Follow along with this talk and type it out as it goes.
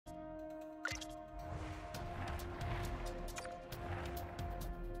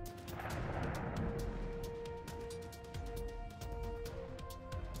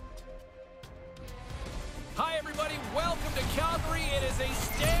everybody, welcome to Calgary. It is a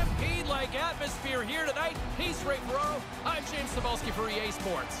stampede-like atmosphere here tonight. He's Ray Ferraro. I'm James Cebulski for EA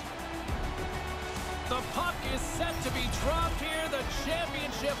Sports. The puck is set to be dropped here. The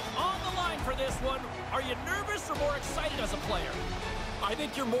championship on the line for this one. Are you nervous or more excited as a player? I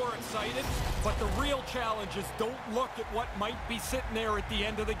think you're more excited, but the real challenge is don't look at what might be sitting there at the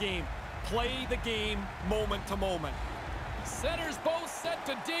end of the game. Play the game moment to moment. Centers both set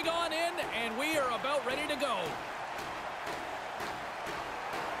to dig on in, and we are about ready to go.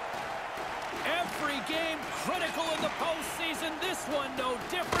 Every game critical in the postseason. This one no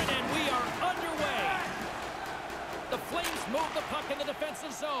different, and we are underway. The Flames move the puck in the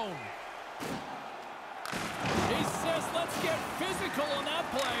defensive zone. He says, let's get physical on that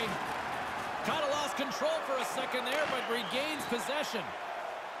play. Kind of lost control for a second there, but regains possession.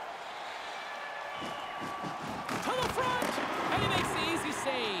 To the front, and he makes the easy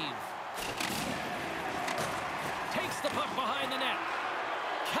save. Takes the puck behind the net.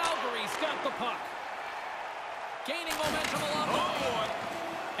 Calgary's got the puck. Gaining momentum along the board.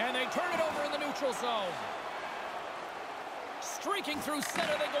 And they turn it over in the neutral zone. Streaking through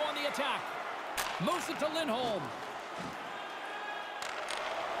center, they go on the attack. Moves it to Lindholm.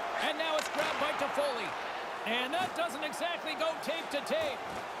 And now it's grabbed by Toffoli. And that doesn't exactly go tape to tape.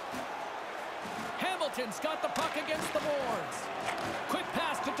 Hamilton's got the puck against the boards. Quick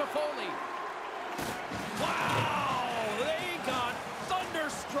pass to Toffoli. Wow! They got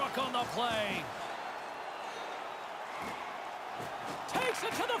thunderstruck on the play. Takes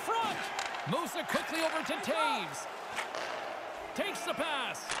it to the front. Moves it quickly over to Taves. Takes the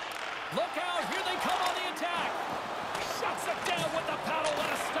pass. Look out, here they come on the attack. Shuts it down with the paddle, what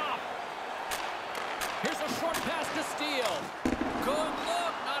a stop. Here's a short pass to Steele. Good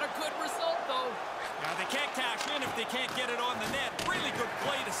look, not a good result though. Now they can't cash in if they can't get it on the net. Really good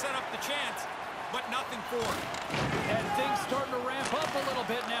play to set up the chance, but nothing for it. And things starting to ramp up a little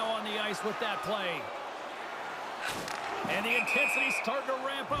bit now on the ice with that play. And the intensity's starting to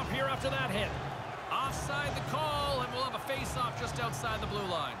ramp up here after that hit. Offside the call, and we'll have a face-off just outside the blue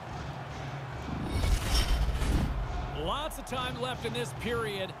line. Lots of time left in this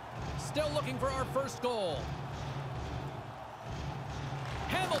period. Still looking for our first goal.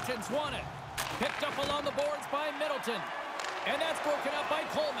 Hamilton's won it. Picked up along the boards by Middleton. And that's broken up by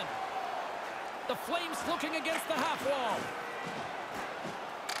Coleman. The Flames looking against the half wall.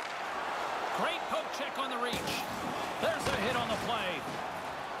 Great poke check on the reach. There's a hit on the play.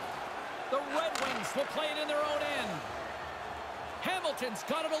 The Red Wings will play it in their own end. Hamilton's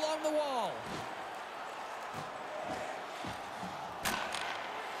got it along the wall.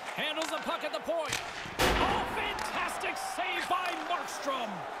 Handles the puck at the point. Oh, fantastic save by Markstrom.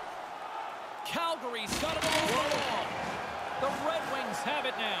 Calgary's got it along the wall. The Red Wings have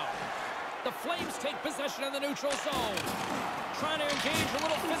it now. The Flames take possession in the neutral zone. Trying to engage a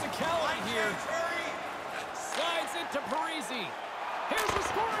little physicality here. Slides it to Parisi. Here's a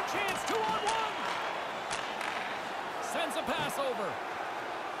scoring chance, 2-on-1. Sends a pass over.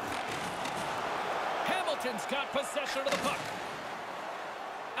 Hamilton's got possession of the puck.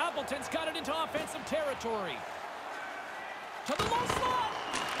 Appleton's got it into offensive territory. To the low slot.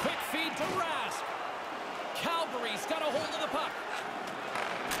 Quick feed to Rask. Calgary's got a hold of the puck.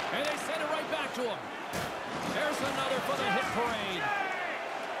 And they send it right back to him. There's another for the hit parade.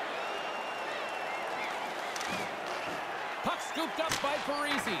 Puck scooped up by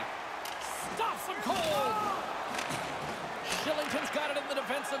Parisi. Stops him cold. Shillington's got it in the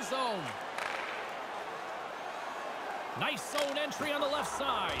defensive zone. Nice zone entry on the left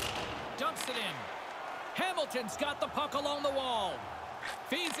side. Dumps it in. Hamilton's got the puck along the wall.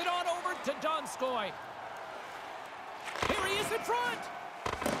 Feeds it on over to Donskoy. Here he is in front.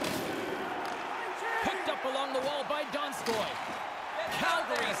 Picked up along the wall by Donskoy.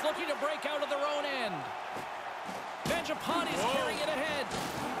 Calgary's looking to break out of their own end. Mangiapane's carrying it ahead.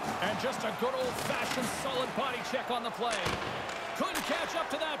 And just a good old-fashioned solid body check on the play. Couldn't catch up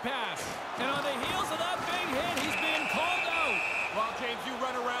to that pass. And on the heels of that big hit, he's being called out. Well, James, you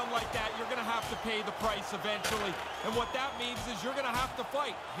run around like that, you're going to have to pay the price eventually. And what that means is you're going to have to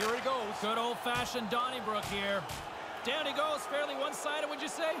fight. Here it goes. Good old-fashioned Donnybrook here. Down he goes, fairly one-sided, would you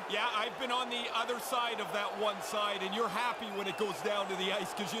say? Yeah, I've been on the other side of that one side, and you're happy when it goes down to the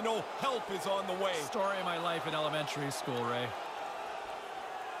ice because you know help is on the way. Story of my life in elementary school, Ray.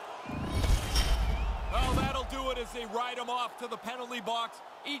 Well, that'll do it as they ride them off to the penalty box,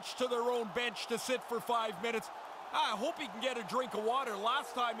 each to their own bench to sit for 5 minutes. I hope he can get a drink of water.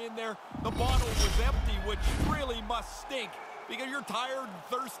 Last time in there, the bottle was empty, which really must stink because you're tired and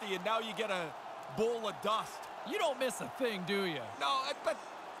thirsty, and now you get a bowl of dust. You don't miss a thing, do you? No, but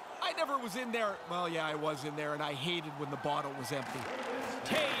I never was in there. Well, yeah, I was in there, and I hated when the bottle was empty.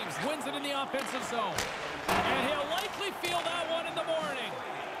 Taves wins it in the offensive zone. And he'll likely feel that one in the morning.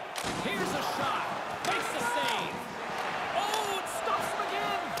 Here's a shot. Makes the save. Oh, it stops him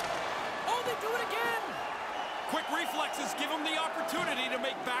again. Oh, they do it again. Quick reflexes give him the opportunity to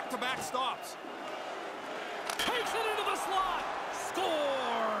make back-to-back stops. Takes it into the slot.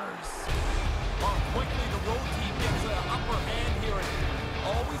 Scores. Oh, quickly the road team gets an upper hand here. And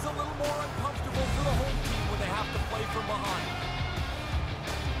always a little more uncomfortable for the home team when they have to play from behind.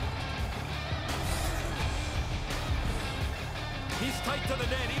 He's tight to the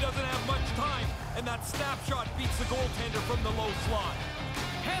net. He doesn't have much time. And that snapshot beats the goaltender from the low slot.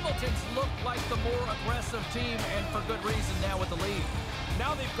 Hamilton's looked like the more aggressive team, and for good reason now with the lead.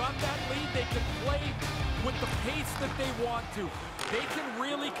 Now they've got that lead. They can play with the pace that they want to. They can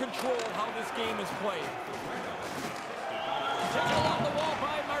really control how this game is played. Taken along the wall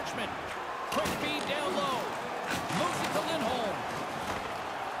by Marchment. Quick feed down low. Moves it to Lindholm.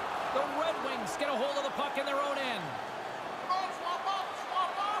 The Red Wings get a hold of the puck in their own end.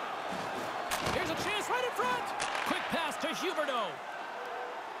 Here's a chance right in front. Quick pass to Huberdeau.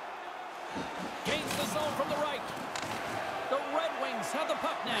 Gains the zone from the right. The Red Wings have the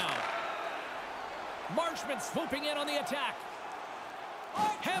puck now. Marchment swooping in on the attack.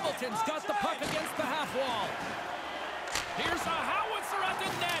 Hamilton's got the puck against the half wall. Here's a howitzer at the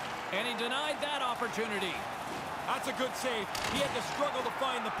net, and he denied that opportunity. That's a good save. He had to struggle to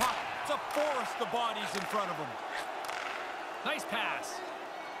find the puck. It's a forest of bodies in front of him. Nice pass.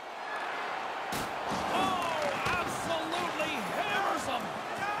 Oh, absolutely hammers him.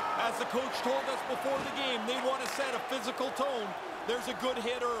 As the coach told us before the game, they want to set a physical tone. There's a good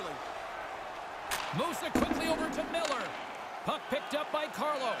hit early. Moves it quickly over to Miller. Puck picked up by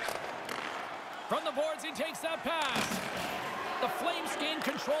Carlo. From the boards, he takes that pass. The Flames gain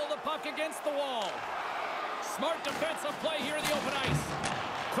control of the puck against the wall. Smart defensive play here in the open ice.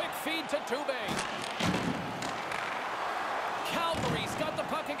 Quick feed to Dubé. Calgary's got the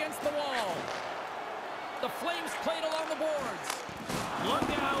puck against the wall. The Flames played along the boards. Look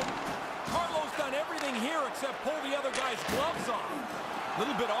out. Carlo's done everything here except pull the other guy's gloves off. A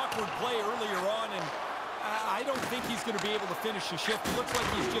little bit awkward play earlier on, and I don't think he's going to be able to finish the shift. It looks like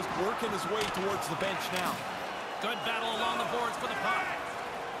he's just working his way towards the bench now. Good battle along the boards for the puck.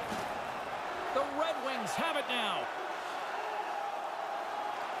 The Red Wings have it now.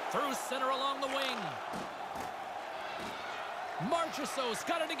 Through center along the wing. Marchessault's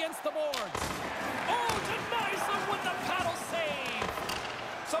got it against the boards. Oh, denies him with the paddle save.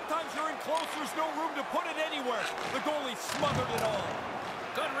 Sometimes you're in close, there's no room to put it anywhere. The goalie smothered it all.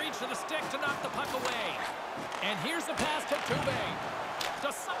 Good reach to the stick to knock the puck away. And here's the pass to Dubé.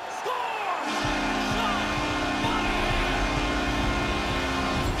 To score!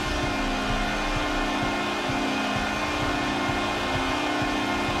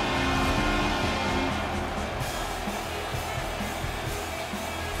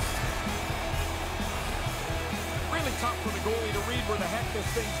 Really tough for the goalie to read where the heck this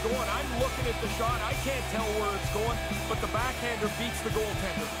thing's going. I'm looking at the shot. I can't tell where it's going, but the backhander beats the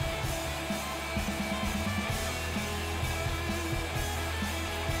goaltender.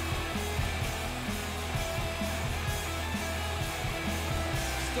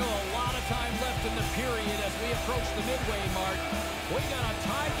 Still a lot of time left in the period as we approach the midway mark. We got a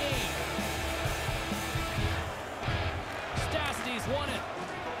tie game. Stastny's won it.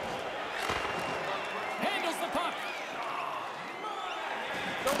 Handles the puck.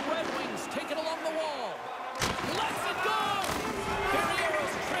 The Red Wings take it along the wall. Lets it go!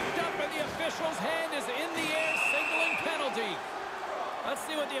 Ferriero's tripped up and the official's hand is in the air signaling penalty. Let's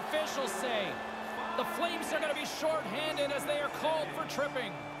see what the officials say. The Flames are going to be short-handed as they are called for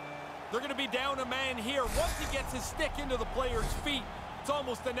tripping. They're going to be down a man here. Once he gets his stick into the player's feet, it's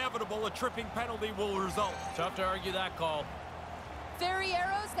almost inevitable a tripping penalty will result. Tough to argue that call.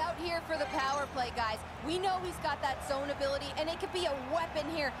 Ferriero's out here for the power play, guys. We know he's got that zone ability, and it could be a weapon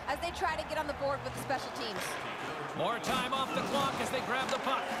here as they try to get on the board with the special teams. More time off the clock as they grab the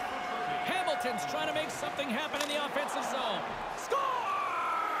puck. Hamilton's trying to make something happen in the offensive zone.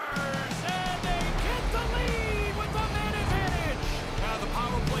 Scores! And they get the lead with the man advantage. Now the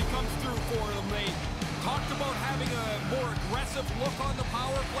power play comes through for them. They talked about having a more aggressive look on the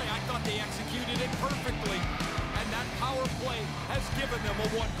power play. I thought they executed it perfectly. And that power play has given them a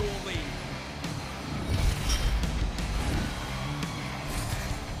one-goal lead.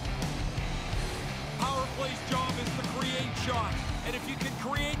 Power play's job is to create shots. And if you can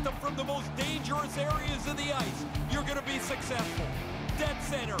create them from the most dangerous areas of the ice, you're going to be successful. Dead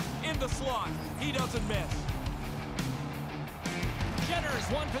center, in the slot. He doesn't miss. Jenner's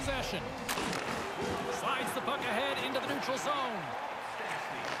won possession. Slides the puck ahead into the neutral zone.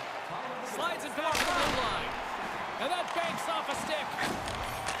 Slides it back to the blue line. And that banks off a stick.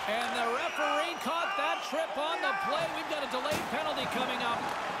 And the referee caught that trip on the play. We've got a delayed penalty coming up.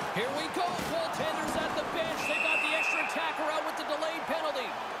 Here we go. Goaltenders at the bench. They got the extra attacker out with the delayed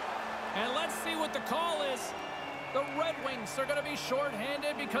penalty. And let's see what the call is. The Red Wings are going to be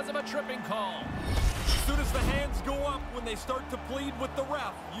shorthanded because of a tripping call. As soon as the hands go up when they start to plead with the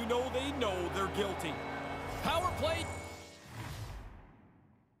ref, you know they know they're guilty. Power play.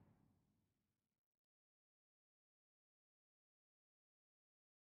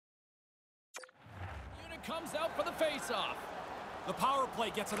 Unit comes out for the face-off. The power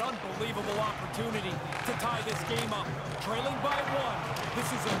play gets an unbelievable opportunity to tie this game up. Trailing by 1. This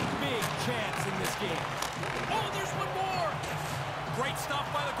is a big chance in this game. Oh, there's one more. Great stuff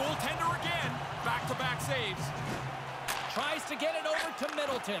by the goaltender again. Back-to-back saves. Tries to get it over to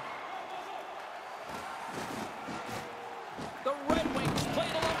Middleton. The Red Wings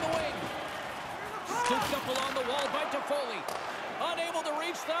played along the wing. Scooped up along the wall by Toffoli. Unable to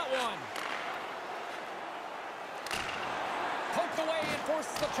reach that one. Poked away and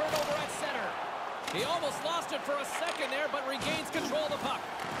forces the turnover at center. He almost lost it for a second there, but regains control of the puck.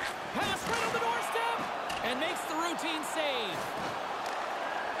 Pass right on the doorstep and makes the routine save.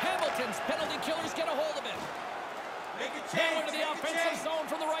 Hamilton's penalty killers get a hold of it. Now into the offensive zone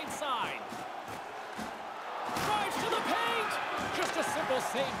from the right side. Drives to the paint. Just a simple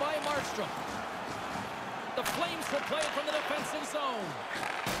save by Markstrom. The Flames will play it from the defensive zone.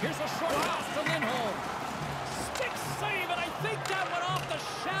 Here's a short pass to Lindholm. Stick save, and I think that went off the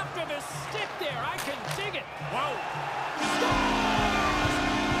shaft of his stick there. I can dig it. Wow. Scores!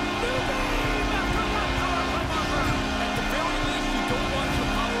 New game after that power play bumper. At the very least, you don't want your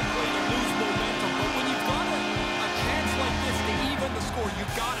power play to lose momentum, but when you've got a chance like this to even the score,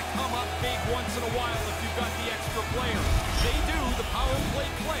 you've got to come up big once in a while if you've got the extra player. They do, the power play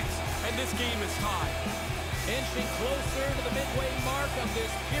clicks, and this game is tied. Inching closer to the midway mark of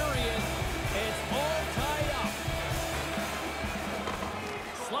this period. It's all tied up.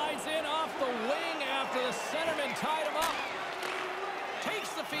 Slides in off the wing after the centerman tied him up.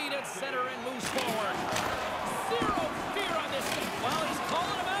 Takes the feed at center and moves forward. Zero fear on this thing. Well, he's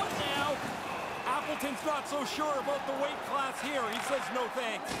calling him out now. Appleton's not so sure about the weight class here. He says no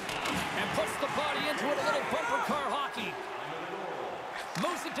thanks. And puts the body into it, a little bumper car hockey.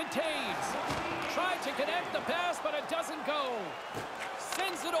 Moves it to Taves. Tried to connect the pass, but it doesn't go.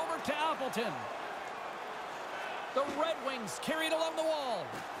 Sends it over to Appleton. The Red Wings carry it along the wall.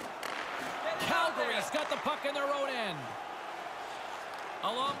 Calgary's got the puck in their own end.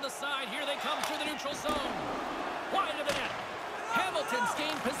 Along the side, here they come through the neutral zone. Wide of the net. Hamilton's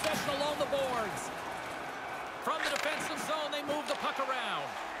gained possession along the boards. From the defensive zone, they move the puck around.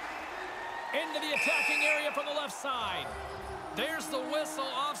 Into the attacking area from the left side. There's the whistle.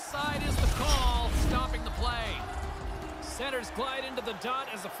 Offside is the call, stopping the play. Centers glide into the dot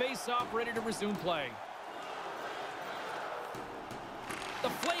as the face-off ready to resume play. The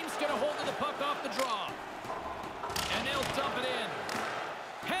Flames get a hold of the puck off the draw. And they'll dump it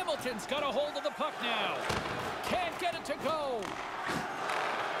in. Hamilton's got a hold of the puck now. Can't get it to go.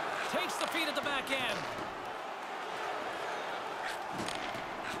 Takes the feed at the back end.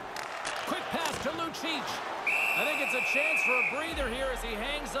 Quick pass to Lucic. I think it's a chance for a breather here as he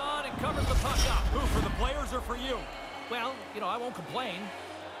hangs on and covers the puck up. Who, for the players or for you? Well, you know, I won't complain.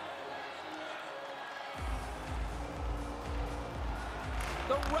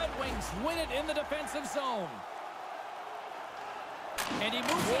 The Red Wings win it in the defensive zone. And he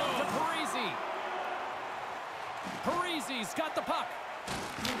moves on to Parise. Parise's got the puck.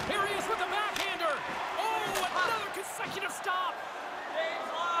 Here he is with the backhander. Oh, another consecutive stop.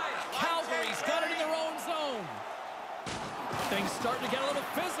 Calgary's got it in their own zone. Things starting to get a little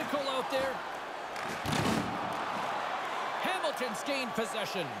physical out there. Hamilton's gained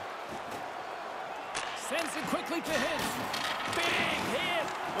possession. Sends it quickly to him. Big hit.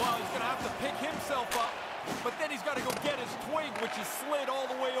 Well, he's going to have to pick himself up, but then he's got to go get his twig, which is slid all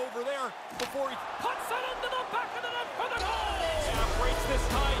the way over there before he puts it into the back of the net for the goal. Yeah, breaks this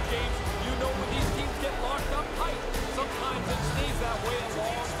tie, James. You know when these teams get locked up tight, sometimes it stays that way a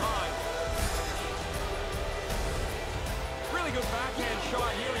long time. Really good backhand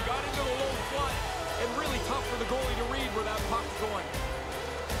shot here. He got into the low slot, and really tough for the goalie to read where that puck's going.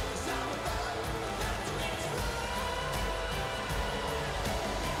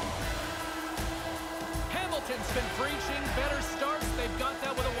 Hamilton's been preaching better starts. They've got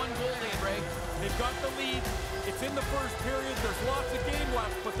that with a one-goal lead, Ray. They've got the lead. It's in the first period. They're lots of game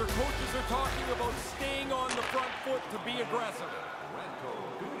left, but their coaches are talking about staying on the front foot to be aggressive.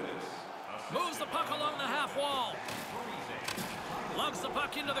 Moves the puck along the half wall. Lugs the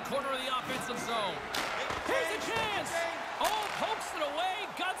puck into the corner of the offensive zone. Here's a chance! Oh, pokes it away.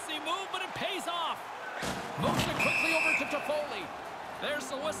 Gutsy move, but it pays off. Moves it quickly over to Toffoli. There's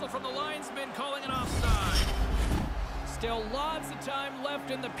the whistle from the linesman calling an offside. Still lots of time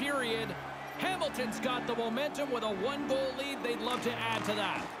left in the period. Hamilton's got the momentum with a one-goal lead. They'd love to add to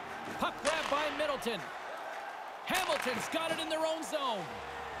that. Puck grab by Middleton. Hamilton's got it in their own zone.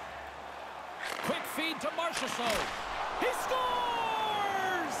 Quick feed to Marchessault. He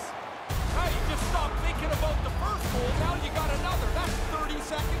scores! Hey, you just stopped thinking about the first goal. Now you got another. That's 30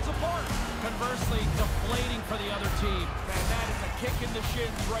 seconds apart. Conversely, deflating for the other team. Man, that is a kick in the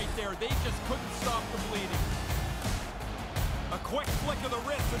shins right there. They just couldn't stop the bleeding. A quick flick of the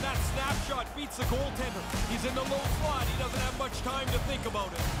wrist, and that snapshot beats the goaltender. He's in the low slot. He doesn't have much time to think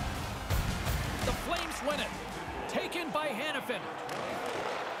about it. The Flames win it. Taken by Hanifin.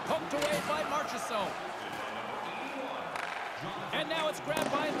 Poked away by Marchessault. And now it's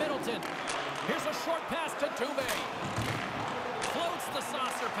grabbed by Middleton. Here's a short pass to Dubé. Floats the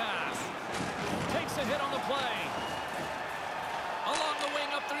saucer pass. Takes a hit on the play. Along the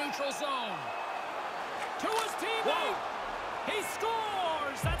wing up the neutral zone. To his teammate. Whoa. He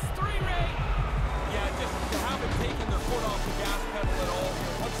scores! That's 3, Ray. Yeah, just haven't taken their foot off the gas pedal at all.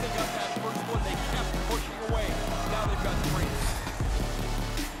 Once they got that first one, they kept pushing away. Now they've got 3.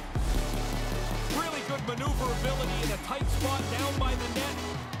 Really good maneuverability in a tight spot down by the net.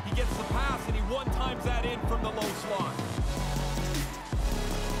 He gets the pass, and he one-times that in from the low slot.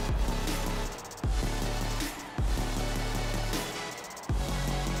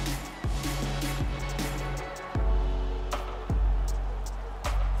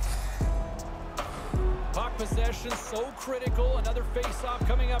 Possession so critical. Another face-off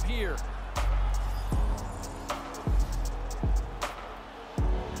coming up here.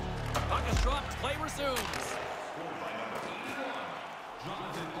 Puck is dropped. Play resumes.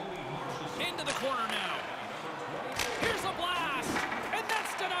 Into the corner now. Here's a blast. And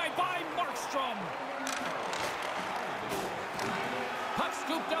that's denied by Markstrom. Puck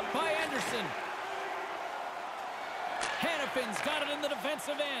scooped up by Anderson. Hanifin's got it in the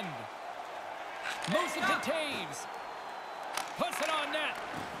defensive end. Moves it to Taves. Puts it on net.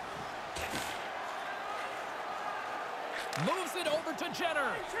 Moves it over to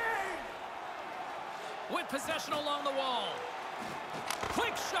Jenner. With possession along the wall.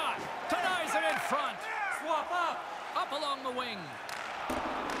 Quick shot. Denies him in front. Swap up. Up along the wing.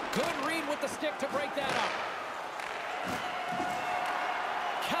 Good read with the stick to break that up.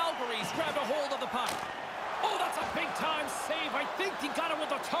 Calgary's grabbed a hold of the puck. Oh, that's a big-time save. I think he got it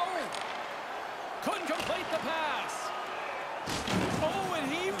with a toe. Couldn't complete the pass. Oh,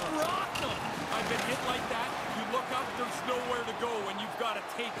 and he rocked him. I've been hit like that. You look up, there's nowhere to go, and you've got to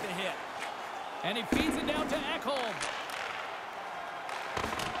take the hit. And he feeds it down to Ekholm.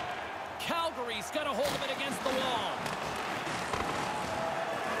 Calgary's got a hold of it against the wall.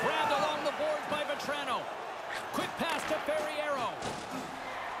 Grabbed along the boards by Vetrano. Quick pass to Ferriero.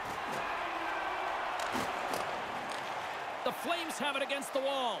 The Flames have it against the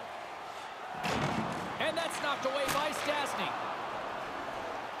wall. And that's knocked away by Stastny.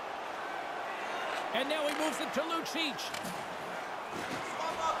 And now he moves it to Lucic.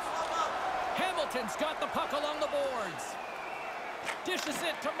 Hamilton's got the puck along the boards. Dishes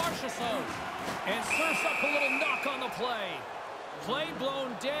it to Marchessault. And serves up a little knock on the play. Play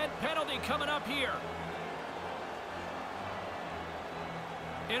blown dead. Penalty coming up here.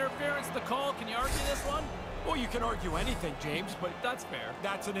 Interference the call. Can you argue this one? Well, you can argue anything, James, but That's fair.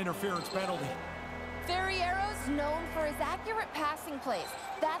 that's an interference penalty. Ferriero's known for his accurate passing plays.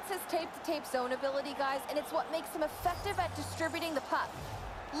 That's his tape-to-tape zone ability, guys, and it's what makes him effective at distributing the puck.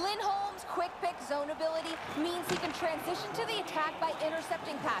 Lindholm's quick-pick zone ability means he can transition to the attack by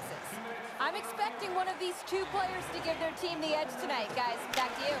intercepting passes. I'm expecting one of these two players to give their team the edge tonight, guys. Back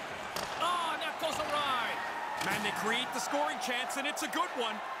to you. Oh, and that goes awry. Man, they create the scoring chance, and it's a good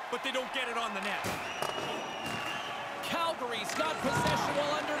one, but they don't get it on the net. Calgary's got possession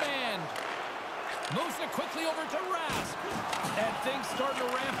while undermanned. Moves it quickly over to Rask. And things starting to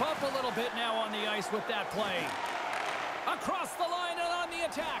ramp up a little bit now on the ice with that play. Across the line and on the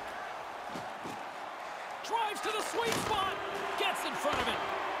attack. Drives to the sweet spot. Gets in front of it.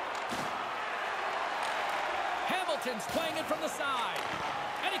 Hamilton's playing it from the side.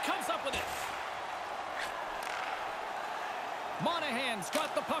 And he comes up with it. Monahan's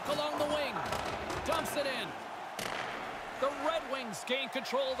got the puck along the wing. Dumps it in. The Red Wings gain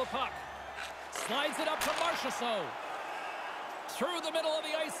control of the puck. Slides it up to Marchessault. Through the middle of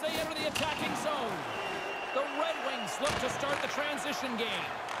the ice, they enter the attacking zone. The Red Wings look to start the transition game.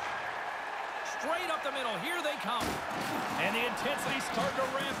 Straight up the middle, here they come. And the intensity's starting to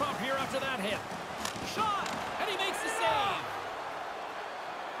ramp up here after that hit. Shot, and he makes the save.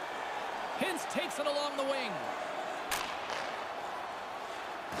 Hintz takes it along the wing.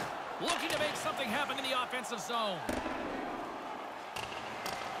 Looking to make something happen in the offensive zone.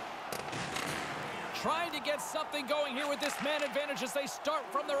 Trying to get something going here with this man advantage as they start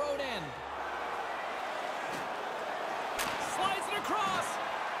from their own end. Slides it across.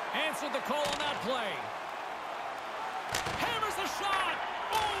 Answered the call on that play. Hammers a shot.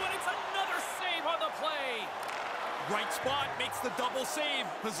 Oh, and it's another save on the play. Right spot makes the double save.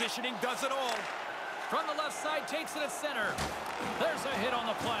 Positioning does it all. From the left side, takes it at center. There's a hit on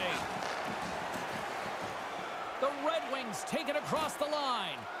the play. The Red Wings take it across the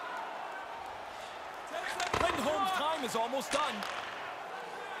line. Lindholm's time is almost done.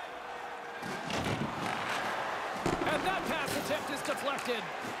 And that pass attempt is deflected.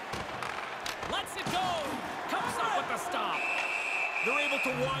 Lets it go. Comes up with the stop. They're able to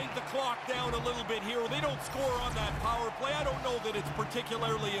wind the clock down a little bit here. They don't score on that power play. I don't know that it's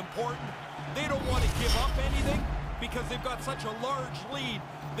particularly important. They don't want to give up anything because they've got such a large lead.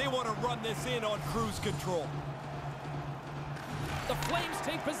 They want to run this in on cruise control. The Flames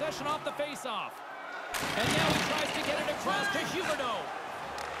take possession off the faceoff. And now he tries to get it across to Huberdeau.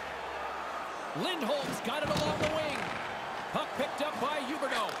 Lindholm's got it along the wing. Puck picked up by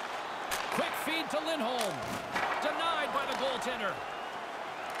Huberdeau. Quick feed to Lindholm. Denied by the goaltender.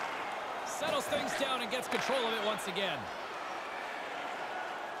 Settles things down and gets control of it once again.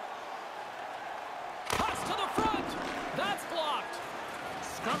 Pass to the front. That's blocked.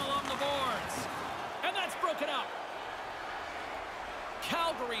 Scrum along the boards. And that's broken up.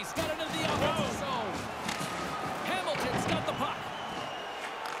 Calgary's got it into the offensive zone. Hamilton's got the puck.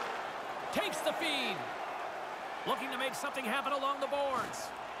 Takes the feed. Looking to make something happen along the boards.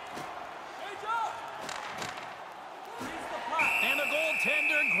 And the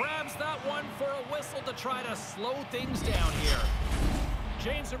goaltender grabs that one for a whistle to try to slow things down here.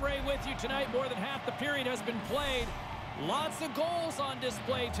 James and Ray with you tonight. More than half the period has been played. Lots of goals on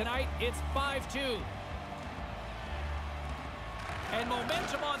display tonight. It's 5-2. And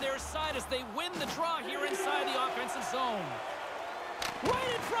momentum on their side as they win the draw here inside the offensive zone.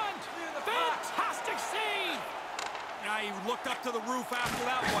 Right in front. Fantastic save. Yeah, he looked up to the roof after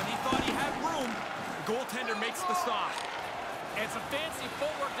that one. He thought he had room. The goaltender makes the stop. And some fancy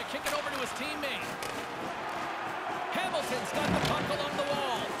footwork to kick it over to his teammate. Hamilton's got the puck along the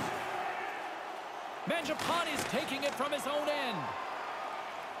wall. Mangiapane's taking it from his own end.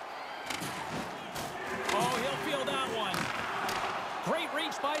 Oh, he'll feel that one. Great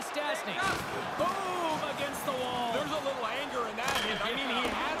reach by Stastny. Boom against the wall. There's a little anger in that hit. I mean, he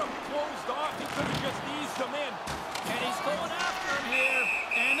had him closed off. He could have just eased him in. And he's going after him here.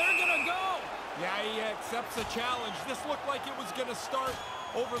 And they're going to go. Yeah, he accepts the challenge. This looked like it was going to start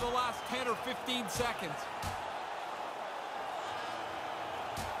over the last 10 or 15 seconds.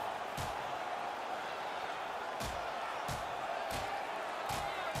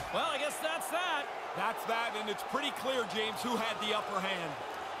 Well, I guess that's that. That's that, and it's pretty clear, James, who had the upper hand.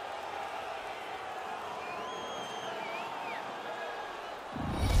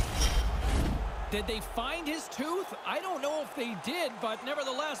 Did they find his tooth? I don't know if they did, but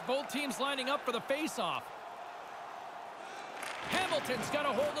nevertheless, both teams lining up for the face-off. Hamilton's got a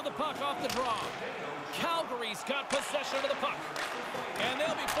hold of the puck off the draw. Calgary's got possession of the puck. And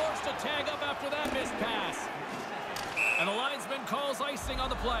they'll be forced to tag up after that missed pass. And the linesman calls icing on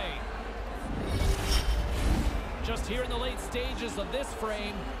the play. Just here in the late stages of this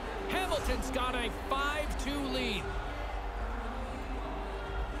frame, Hamilton's got a 5-2 lead.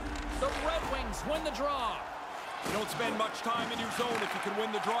 The Red Wings win the draw. You don't spend much time in your zone if you can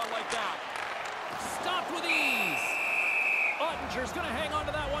win the draw like that. Stopped with ease. Ottinger's going to hang on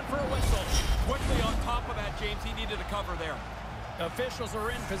to that one for a whistle. Quickly on top of that, James, he needed a cover there. Officials are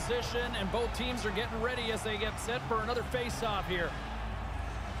in position, and both teams are getting ready as they get set for another face-off here.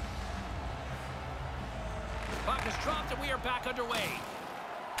 Puck is dropped, and we are back underway.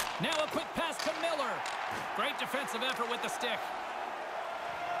 Now a quick pass to Miller. Great defensive effort with the stick.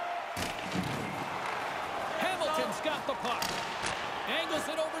 Hamilton's got the puck. Angles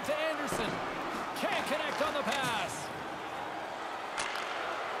it over to Anderson. Can't connect on the pass.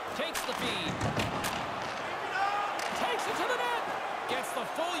 Takes the feed. Takes it to the net. Gets the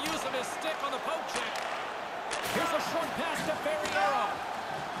full use of his stick on the poke check. Here's a short pass to Ferriero.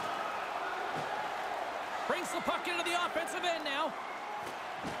 Brings the puck into the offensive end now.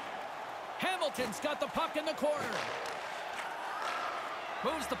 Hamilton's got the puck in the corner.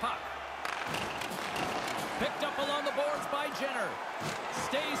 Moves the puck. Picked up along the boards by Jenner.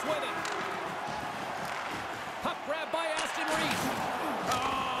 Stays with it. Puck grab by Aston Reese.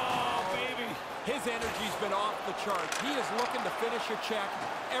 Oh, baby. His energy's been off the charts. He is looking to finish a check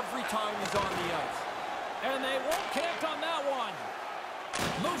every time he's on the ice. And they won't connect on that one.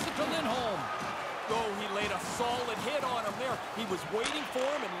 Moves it to Lindholm. Oh, he laid a solid hit on him there. He was waiting for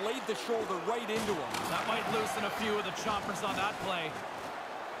him and laid the shoulder right into him. That might loosen a few of the choppers on that play.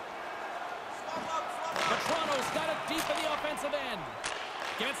 But Toronto's got it deep in the offensive end.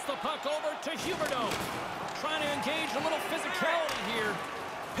 Gets the puck over to Huberdeau. Trying to engage a little physicality here.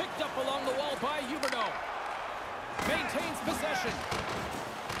 Picked up along the wall by Huberdeau. Maintains possession.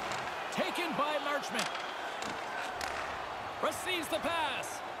 Taken by Marchment. Receives the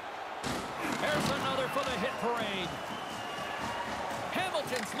pass. There's another for the hit parade.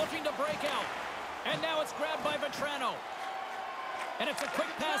 Hamilton's looking to break out. And now it's grabbed by Vetrano. And it's a quick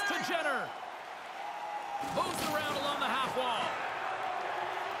pass to Jenner. Moves around along the half wall.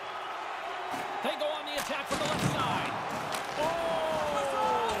 They go on the attack from the left side.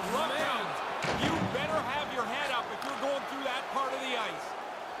 Oh, look out. You better have your head up if you're going through that part of the ice.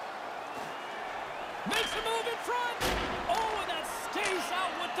 Makes a move in front. Oh, and that stays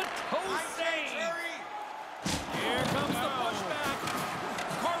out with the toe save. Here comes the pushback.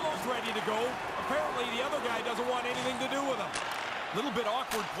 Carlo's ready to go. Apparently the other guy doesn't want anything to do with him. Little bit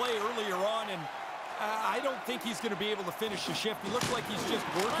awkward play earlier on, and I don't think he's going to be able to finish the shift. He looks like he's just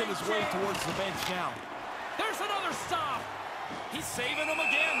working his way towards the bench now. There's another stop. He's saving them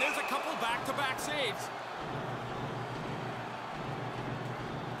again. There's a couple back-to-back saves.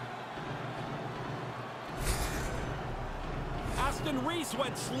 Aston Reese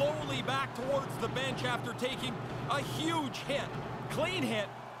went slowly back towards the bench after taking a huge hit. Clean hit,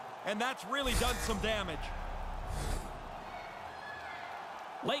 and that's really done some damage.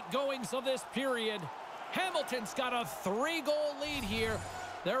 Late goings of this period. Hamilton's got a 3-goal lead here.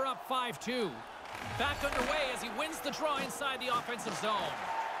 They're up 5-2. Back underway as he wins the draw inside the offensive zone.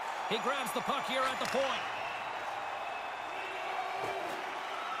 He grabs the puck here at the point.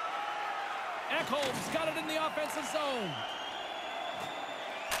 Ekholm's got it in the offensive zone.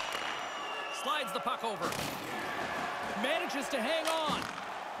 Slides the puck over. Manages to hang on.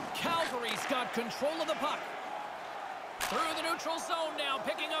 Calgary's got control of the puck. Through the neutral zone now,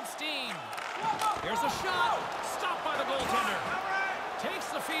 picking up steam. Here's a shot. Stopped by the goaltender. Takes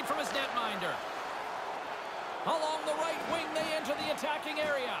the feed from his netminder. Along the right wing, they enter the attacking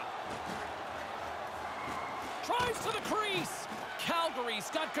area. Drives to the crease. Calgary's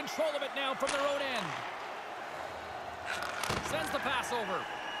got control of it now from their own end. Sends the pass over.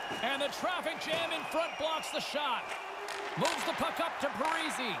 And the traffic jam in front blocks the shot. Moves the puck up to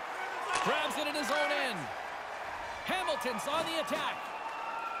Parisi. Grabs it in his own end. Hamilton's on the attack.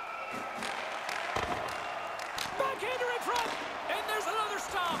 Backhander in front. And there's another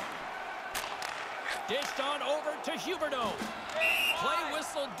stop. Dished on over to Huberdeau. Play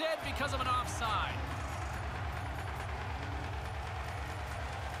whistle dead because of an offside.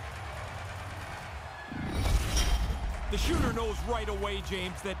 The shooter knows right away,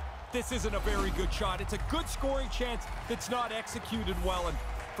 James, that this isn't a very good shot. It's a good scoring chance that's not executed well. And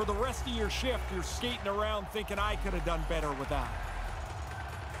for the rest of your shift, you're skating around thinking, I could have done better with that.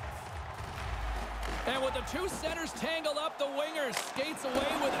 And with the two centers tangled up, the winger skates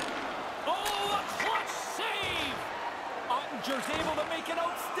away with it. Oh, a clutch save! Ottinger's able to make an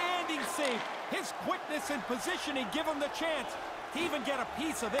outstanding save. His quickness and positioning give him the chance to even get a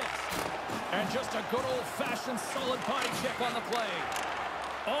piece of this. And just a good old-fashioned solid body check on the play.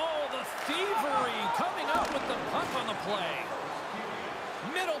 Oh, the thievery coming up with the puck on the play.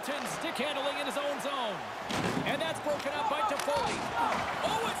 Middleton stick handling in his own zone. And that's broken up by Toffoli.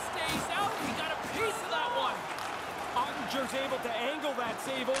 Oh, it stays out. He got a piece of that one. Ottinger's able to angle that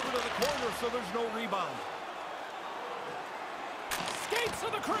save over to the corner so there's no rebound. Skates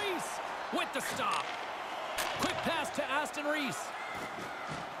to the crease with the stop. Quick pass to Aston Reese.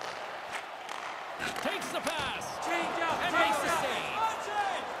 Takes the pass. And makes the save.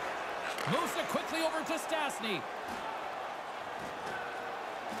 Moves it quickly over to Stastny.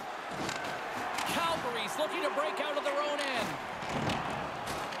 Calgary's looking to break out of their own end.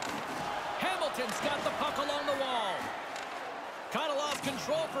 Hamilton's got the puck along the wall. Kind of lost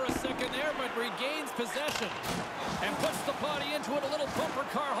control for a second there, but regains possession. And puts the body into it, a little bumper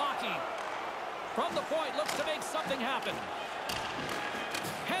car hockey. From the point, looks to make something happen.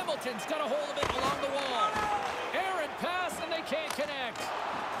 Hamilton's got a hold of it along the wall. Errant pass, and they can't connect.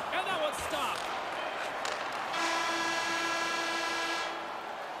 And that one's stopped.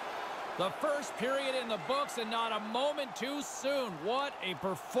 The first period in the books and not a moment too soon. What a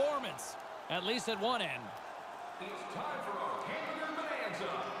performance, at least at one end. It's time for our hamburger bonanza.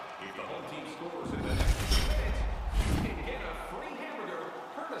 If the home team scores in the next 2 minutes, you can get a free hamburger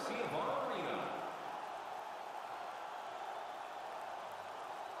courtesy of our arena.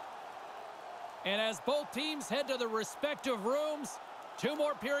 And as both teams head to their respective rooms, 2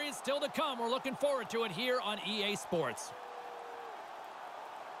 more periods still to come. We're looking forward to it here on EA Sports.